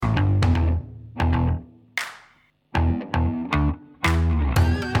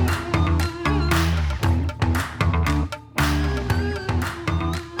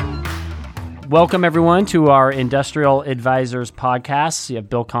Welcome, everyone, to our Industrial Advisors podcast. You have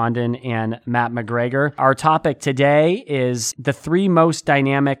Bill Condon and Matt McGregor. Our topic today is the three most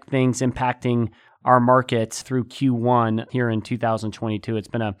dynamic things impacting our markets through Q1 here in 2022. It's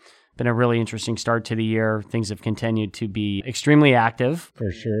been a really interesting start to the year. Things have continued to be extremely active. For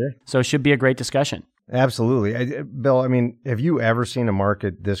sure. So it should be a great discussion. Absolutely. Bill, have you ever seen a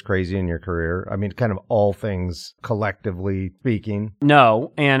market this crazy in your career? Kind of all things collectively speaking.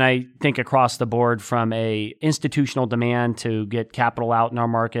 No, and I think across the board from a institutional demand to get capital out in our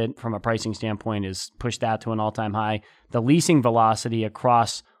market from a pricing standpoint is pushed that to an all-time high. The leasing velocity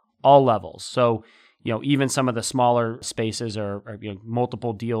across all levels. So, even some of the smaller spaces are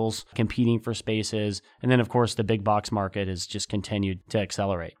multiple deals competing for spaces. And then, of course, the big box market has just continued to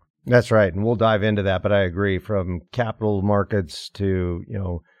accelerate. That's right. And we'll dive into that. But I agree, from capital markets to,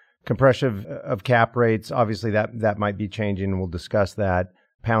 compression of cap rates, obviously that might be changing, and we'll discuss that.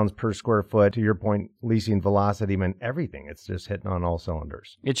 Pounds per square foot, to your point, leasing velocity, everything. It's just hitting on all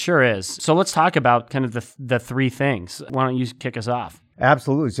cylinders. It sure is. So let's talk about kind of the three things. Why don't you kick us off?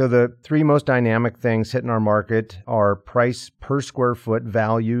 Absolutely. So the three most dynamic things hitting our market are price per square foot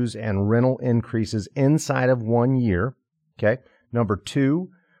values and rental increases inside of 1 year. Okay. Number two,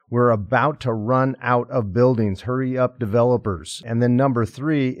 we're about to run out of buildings. Hurry up, developers. And then number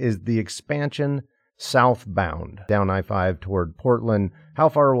three is the expansion southbound down I-5 toward Portland. How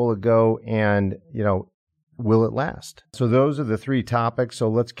far will it go? And, will it last? So those are the three topics. So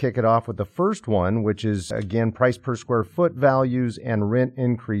let's kick it off with the first one, which is, again, price per square foot values and rent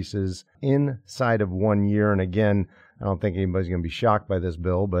increases inside of 1 year. And again, I don't think anybody's going to be shocked by this,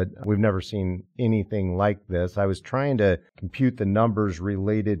 Bill, but we've never seen anything like this. I was trying to compute the numbers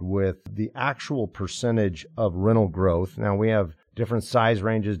related with the actual percentage of rental growth. Now, we have different size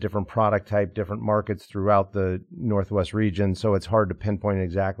ranges, different product type, different markets throughout the Northwest region, so it's hard to pinpoint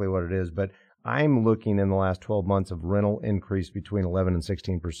exactly what it is. But I'm looking in the last 12 months of rental increase between 11 and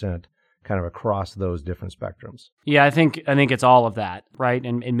 16%. Kind of across those different spectrums. Yeah, I think it's all of that, right?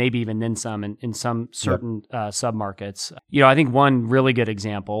 And maybe even then some in some certain submarkets. I think one really good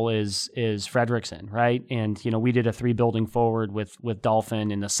example is Frederickson, right? And we did a 3-building forward with Dolphin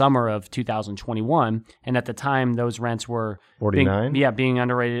in the summer of 2021, and at the time those rents were 49. being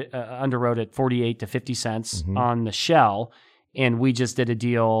underwrote at 48 to 50 cents on the shell, and we just did a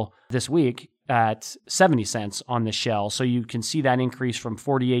deal this week at 70 cents on the shell. So you can see that increase from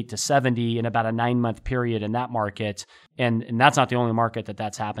 48 to 70 in about a 9-month period in that market. And that's not the only market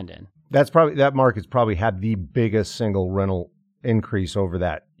that's happened in. That market's probably had the biggest single rental increase over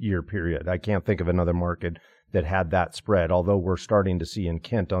that year period. I can't think of another market that had that spread, although we're starting to see in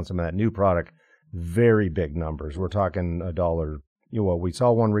Kent on some of that new product, very big numbers. We're talking $1. We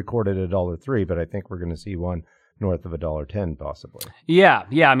saw one recorded at $1.03, but I think we're going to see one north of $1.10 possibly. Yeah.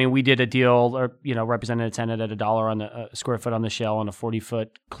 We did a deal, represented a tenant at $1 on the square foot on the shell on a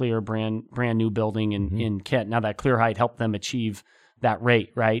 40-foot clear brand new building in Kent. Now that clear height helped them achieve that rate,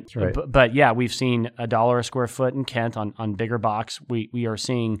 right? That's right. But yeah, we've seen $1 a square foot in Kent on bigger box. We are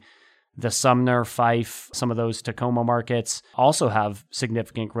seeing the Sumner, Fife, some of those Tacoma markets also have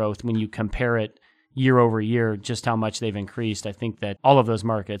significant growth when you compare it year over year, just how much they've increased. I think that all of those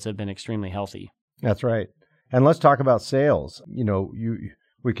markets have been extremely healthy. That's right. And let's talk about sales.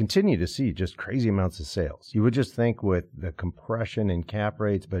 We continue to see just crazy amounts of sales. You would just think with the compression in cap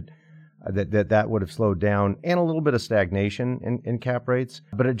rates, but that would have slowed down, and a little bit of stagnation in cap rates,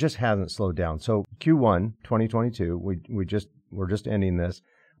 but it just hasn't slowed down. So Q1 2022, we're just ending this.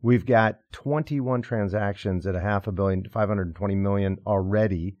 We've got 21 transactions at $500 million to $520 million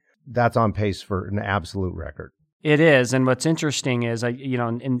already. That's on pace for an absolute record. It is, and what's interesting is,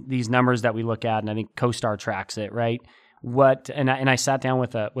 in these numbers that we look at, and I think CoStar tracks it, right? I sat down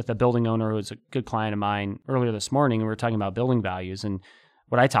with a building owner who was a good client of mine earlier this morning, and we were talking about building values, and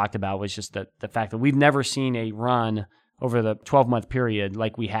what I talked about was just the fact that we've never seen a run over the 12-month period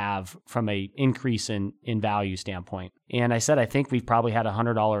like we have from a increase in value standpoint. And I said, I think we've probably had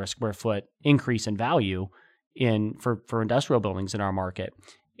 $100 a square foot increase in value for industrial buildings in our market.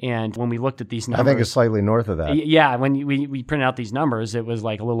 And when we looked at these numbers, I think it's slightly north of that. Yeah, when we printed out these numbers, it was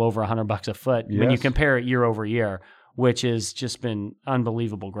like a little over $100 a foot. Yes. When you compare it year over year, which has just been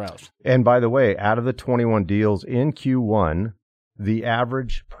unbelievable growth. And by the way, out of the 21 deals in Q1, the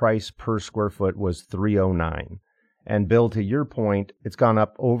average price per square foot was $309. And Bill, to your point, it's gone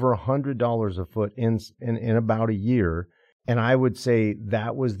up over $100 a foot in about a year. And I would say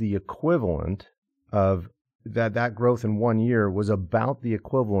that was the equivalent of that growth in 1 year was about the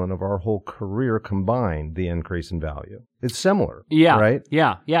equivalent of our whole career combined, the increase in value. It's similar, right?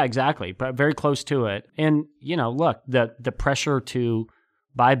 Yeah, exactly. But very close to it. And, look, the pressure to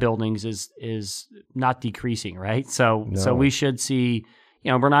buy buildings is not decreasing, right? So No. we should see,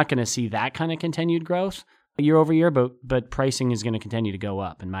 we're not going to see that kind of continued growth year over year, but pricing is going to continue to go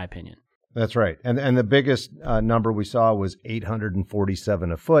up, in my opinion. That's right. And the biggest number we saw was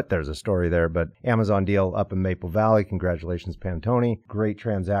 $847 a foot. There's a story there, but Amazon deal up in Maple Valley. Congratulations, Pantone. Great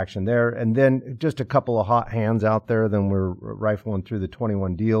transaction there. And then just a couple of hot hands out there. Then we're rifling through the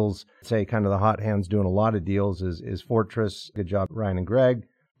 21 deals. Say kind of the hot hands doing a lot of deals is Fortress. Good job, Ryan and Greg.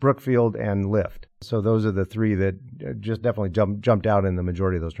 Brookfield and Lyft. So those are the three that just definitely jumped out in the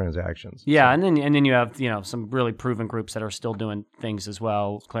majority of those transactions. Yeah, and then you have some really proven groups that are still doing things as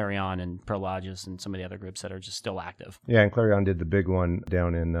well, Clarion and Prologis and some of the other groups that are just still active. Yeah, and Clarion did the big one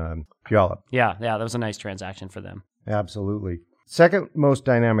down in Puyallup. Yeah, that was a nice transaction for them. Absolutely. Second most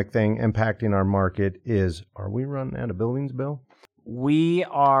dynamic thing impacting our market is, are we running out of buildings, Bill? We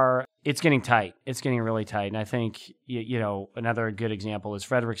are. It's getting tight. It's getting really tight. And I think, another good example is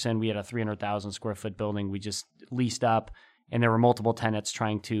Frederickson. We had a 300,000 square foot building we just leased up, and there were multiple tenants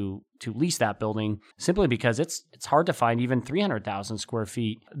trying to lease that building simply because it's hard to find even 300,000 square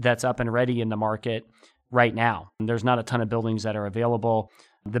feet that's up and ready in the market right now. And there's not a ton of buildings that are available.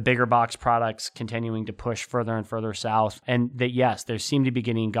 The bigger box products continuing to push further and further south. And that, yes, they seem to be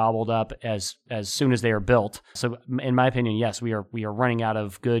getting gobbled up as soon as they are built. So in my opinion, yes, we are running out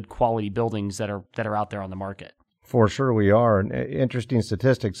of good quality buildings that are out there on the market. For sure we are. An interesting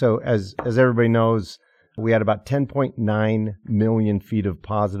statistic. So as everybody knows, we had about 10.9 million feet of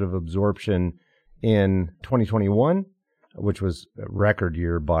positive absorption in 2021, which was a record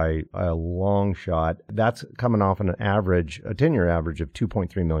year by a long shot. That's coming off an average, a 10-year average of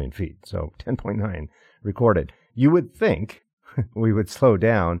 2.3 million feet. So 10.9 recorded. You would think we would slow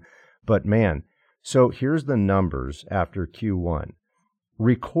down, but man. So here's the numbers after Q1.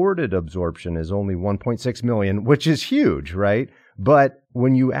 Recorded absorption is only 1.6 million, which is huge, right? But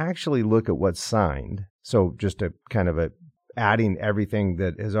when you actually look at what's signed, so just a kind of adding everything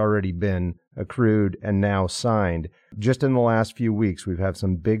that has already been accrued and now signed, just in the last few weeks, we've had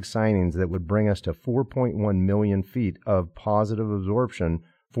some big signings that would bring us to 4.1 million feet of positive absorption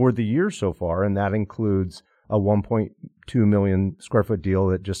for the year so far. And that includes a 1.2 million square foot deal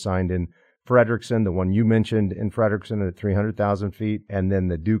that just signed in Frederickson, the one you mentioned in Frederickson at 300,000 feet, and then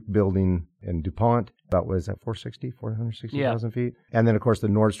the Duke building in DuPont, about, what is that, 460,000 feet? And then, of course, the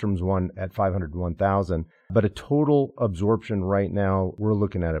Nordstrom's one at 501,000. But a total absorption right now, we're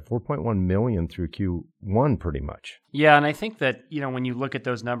looking at 4.1 million through Q1 pretty much. Yeah, and I think that, when you look at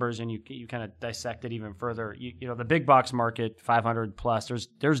those numbers and you kind of dissect it even further, the big box market, 500 plus,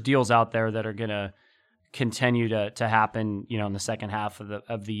 there's deals out there that are going to continue to happen, in the second half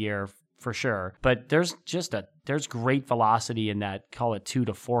of the year, for sure. But there's great velocity in that, call it 200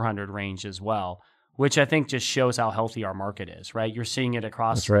 to 400 range as well, which I think just shows how healthy our market is, right? You're seeing it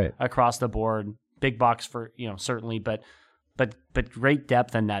across the board, big box for, certainly, but great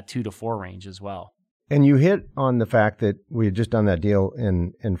depth in that 2 to 4 range as well. And you hit on the fact that we had just done that deal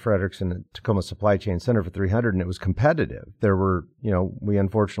in Frederickson at Tacoma Supply Chain Center for 300, and it was competitive. There were, we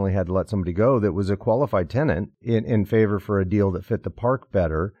unfortunately had to let somebody go that was a qualified tenant in favor for a deal that fit the park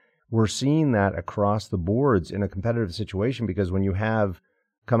better. We're seeing that across the boards in a competitive situation because when you have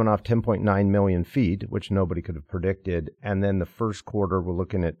coming off 10.9 million feet, which nobody could have predicted, and then the first quarter we're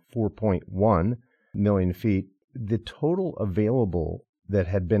looking at 4.1 million feet, the total available that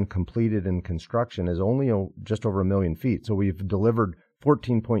had been completed in construction is only just over 1 million feet. So we've delivered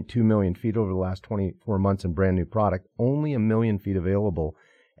 14.2 million feet over the last 24 months in brand new product, only 1 million feet available.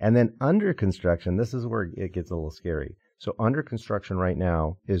 And then under construction, this is where it gets a little scary. So under construction right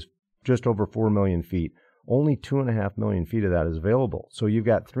now is just over 4 million feet. Only 2.5 million feet of that is available. So you've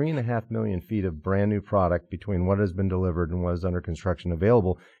got 3.5 million feet of brand new product between what has been delivered and what is under construction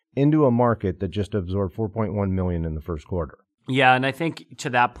available into a market that just absorbed 4.1 million in the first quarter. Yeah, and I think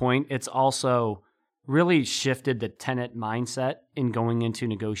to that point, it's also really shifted the tenant mindset in going into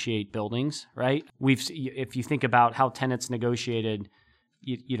negotiate buildings, right? If you think about how tenants negotiated,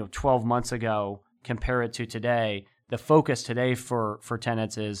 12 months ago, compare it to today, the focus today for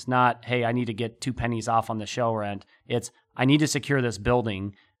tenants is not, hey, I need to get 2 pennies off on the shell rent. It's, I need to secure this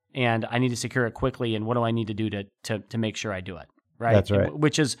building and I need to secure it quickly. And what do I need to do to make sure I do it? Right. That's right.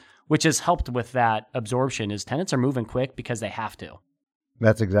 Which has helped with that absorption is tenants are moving quick because they have to.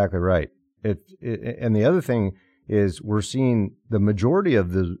 That's exactly right. And the other thing is we're seeing the majority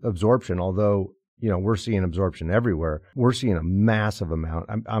of the absorption, although, we're seeing absorption everywhere. We're seeing a massive amount.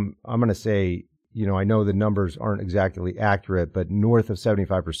 I'm going to say, I know the numbers aren't exactly accurate, but north of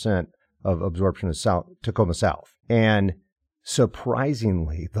 75% of absorption is Tacoma South. And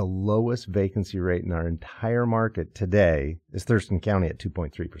Surprisingly, the lowest vacancy rate in our entire market today is Thurston County at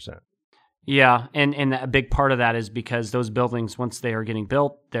 2.3%. Yeah, and a big part of that is because those buildings, once they are getting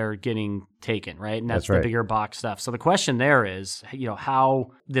built, they're getting taken, right? And that's right. the bigger box stuff. So the question there is,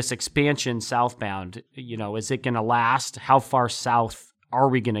 how this expansion southbound, is it going to last? How far south are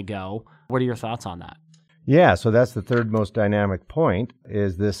we going to go? What are your thoughts on that? Yeah, so that's the third most dynamic point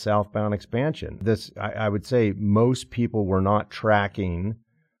is this southbound expansion. This, I would say most people were not tracking,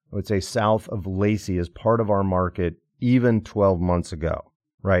 I would say south of Lacey as part of our market even 12 months ago,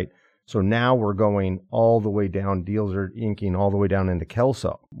 right? So now we're going all the way down, deals are inking all the way down into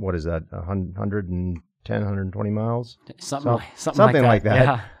Kelso. What is that, 110, 120 miles? Something like that.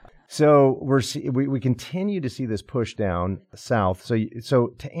 Yeah. So we continue to see this push down south. So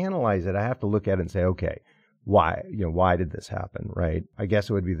to analyze it, I have to look at it and say, okay, why did this happen, right? I guess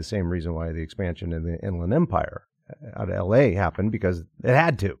it would be the same reason why the expansion in the Inland Empire out of LA happened, because it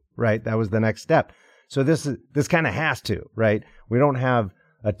had to, right? That was the next step. So this kind of has to, right? We don't have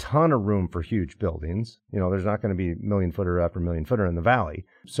a ton of room for huge buildings. There's not going to be million footer after million footer in the valley.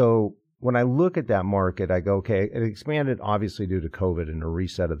 So when I look at that market, I go, okay, it expanded obviously due to COVID and a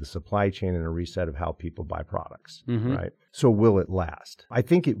reset of the supply chain and a reset of how people buy products, right? So will it last? I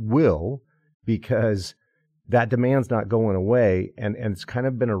think it will, because that demand's not going away, and it's kind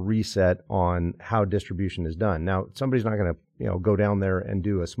of been a reset on how distribution is done. Now, somebody's not going to go down there and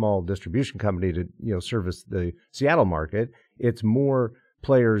do a small distribution company to service the Seattle market. It's more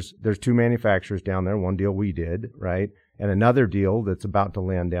players. There's two manufacturers down there. One deal we did, right? And another deal that's about to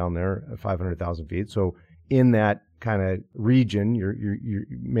land down there at 500,000 feet. So in that kind of region, your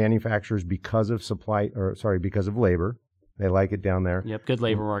manufacturers, because of labor, they like it down there. Yep, good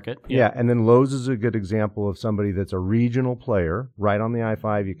labor market. Yep. Yeah, and then Lowe's is a good example of somebody that's a regional player right on the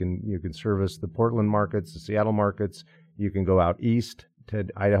I-5. You can service the Portland markets, the Seattle markets. You can go out east to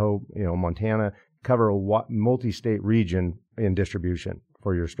Idaho, Montana, cover a multi-state region in distribution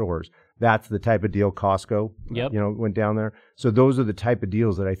for your stores. That's the type of deal Costco, went down there. So those are the type of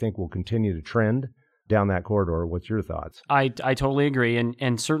deals that I think will continue to trend down that corridor. What's your thoughts? I totally agree.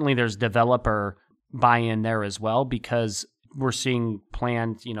 And certainly there's developer buy-in there as well, because we're seeing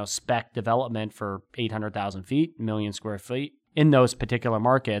planned, spec development for 800,000 feet, million square feet in those particular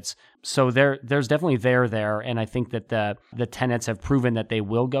markets. So there's definitely there. And I think that the tenants have proven that they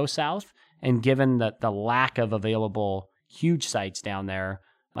will go south. And given the lack of available huge sites down there,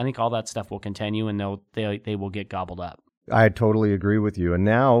 I think all that stuff will continue, and they will get gobbled up. I totally agree with you. And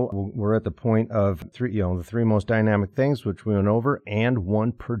now we're at the point of the three most dynamic things, which we went over, and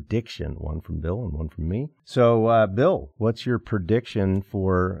one prediction, one from Bill and one from me. So, Bill, what's your prediction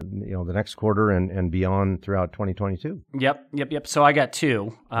for the next quarter and beyond throughout 2022? Yep. So I got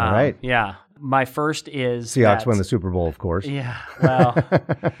two. All right. Yeah. My first is Seahawks win the Super Bowl, of course. Yeah. Well,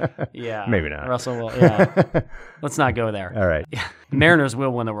 yeah. Maybe not. Russell will. Yeah. Let's not go there. All right. Mariners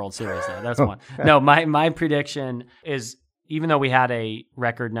will win the World Series, though. That's one. No, my prediction is, even though we had a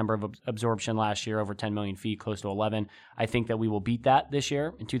record number of absorption last year, over 10 million feet, close to 11, I think that we will beat that this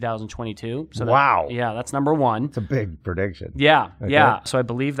year in 2022. So wow. That's number one. It's a big prediction. Yeah, okay. Yeah. So I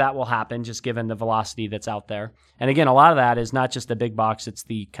believe that will happen, just given the velocity that's out there. And again, a lot of that is not just the big box, it's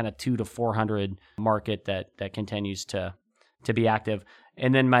the kind of 200 to 400 market that continues to be active.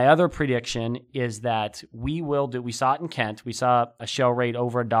 And then my other prediction is that we saw it in Kent. We saw a show rate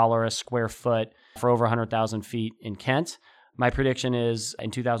over $1 a square foot for over 100,000 feet in Kent. My prediction is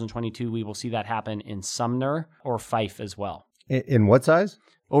in 2022, we will see that happen in Sumner or Fife as well. In what size?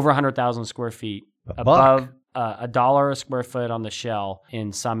 Over 100,000 square feet. Above $1 a square foot on the shell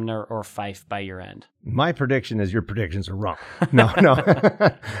in Sumner or Fife by year end. My prediction is your predictions are wrong. No.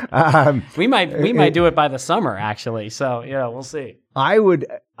 We might do it by the summer, actually. So, we'll see. I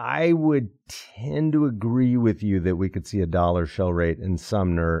would tend to agree with you that we could see $1 shell rate in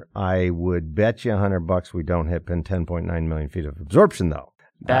Sumner. I would bet you $100 we don't hit 10.9 million feet of absorption, though.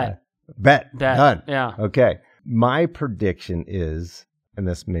 Bet. Done. Yeah. Okay. My prediction is, and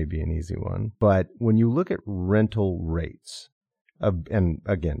this may be an easy one, but when you look at rental rates, and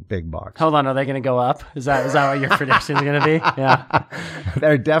again, big box. Hold on, are they going to go up? Is that what your prediction is going to be? Yeah.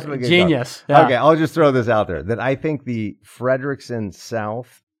 They're definitely going to go up. Genius. Yeah. Okay, I'll just throw this out there, that I think the Frederickson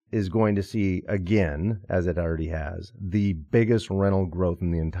South is going to see, again, as it already has, the biggest rental growth in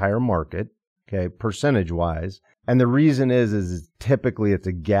the entire market, okay, percentage-wise. And the reason is typically it's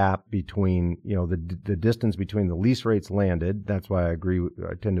a gap between, the distance between the lease rates landed. That's why I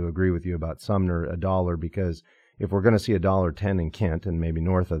tend to agree with you about Sumner, $1, because if we're going to see $1.10 in Kent and maybe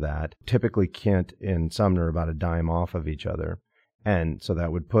north of that, typically Kent and Sumner are about a dime off of each other. And so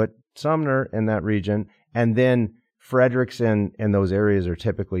that would put Sumner in that region. And then Frederickson and those areas are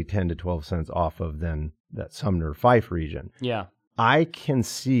typically 10 to 12 cents off of then that Sumner Fife region. Yeah. I can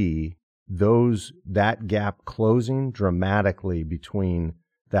see that gap closing dramatically between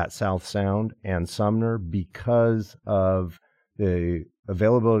that South Sound and Sumner because of the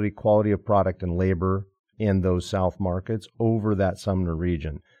availability, quality of product, and labor in those South markets over that Sumner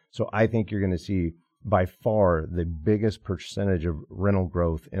region. So I think you're going to see by far the biggest percentage of rental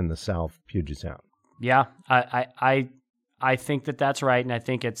growth in the South Puget Sound. Yeah, I think that's right, and I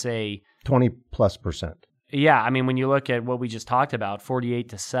think it's a 20+%. Yeah, I mean, when you look at what we just talked about, 48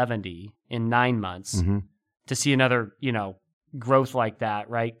 to 70 in 9 months, to see another, growth like that,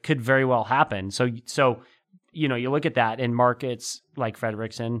 right, could very well happen. So you look at that in markets like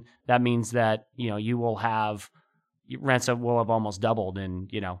Frederickson, that means that, you will have rents that will have almost doubled in,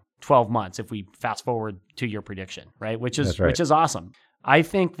 12 months if we fast forward to your prediction, right? Which is awesome. I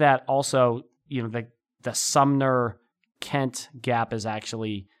think that also, the Sumner Kent gap is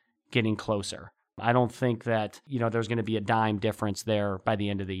actually getting closer. I don't think that, there's going to be a dime difference there by the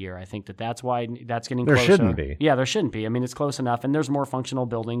end of the year. I think that's why that's getting closer. There shouldn't be. Yeah, there shouldn't be. I mean, it's close enough, and there's more functional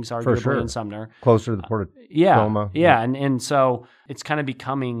buildings, arguably, in Sumner. Closer to the Port of Tacoma. Yeah. And so it's kind of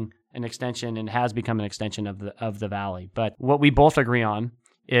becoming an extension and has become an extension of the valley. But what we both agree on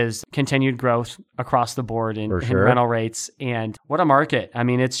is continued growth across the board in rental rates. And what a market. I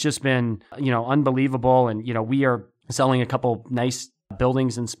mean, it's just been, unbelievable. And, we are selling a couple nice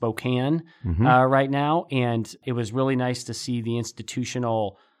buildings in Spokane right now. And it was really nice to see the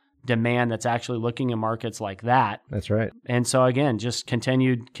institutional demand that's actually looking at markets like that. That's right. And so again, just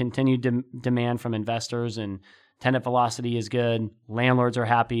continued demand from investors, and tenant velocity is good. Landlords are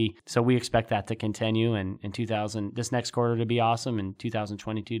happy. So we expect that to continue, and in this next quarter to be awesome, and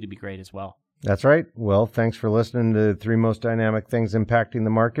 2022 to be great as well. That's right. Well, thanks for listening to the 3 most dynamic things impacting the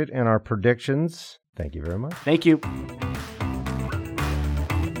market and our predictions. Thank you very much. Thank you.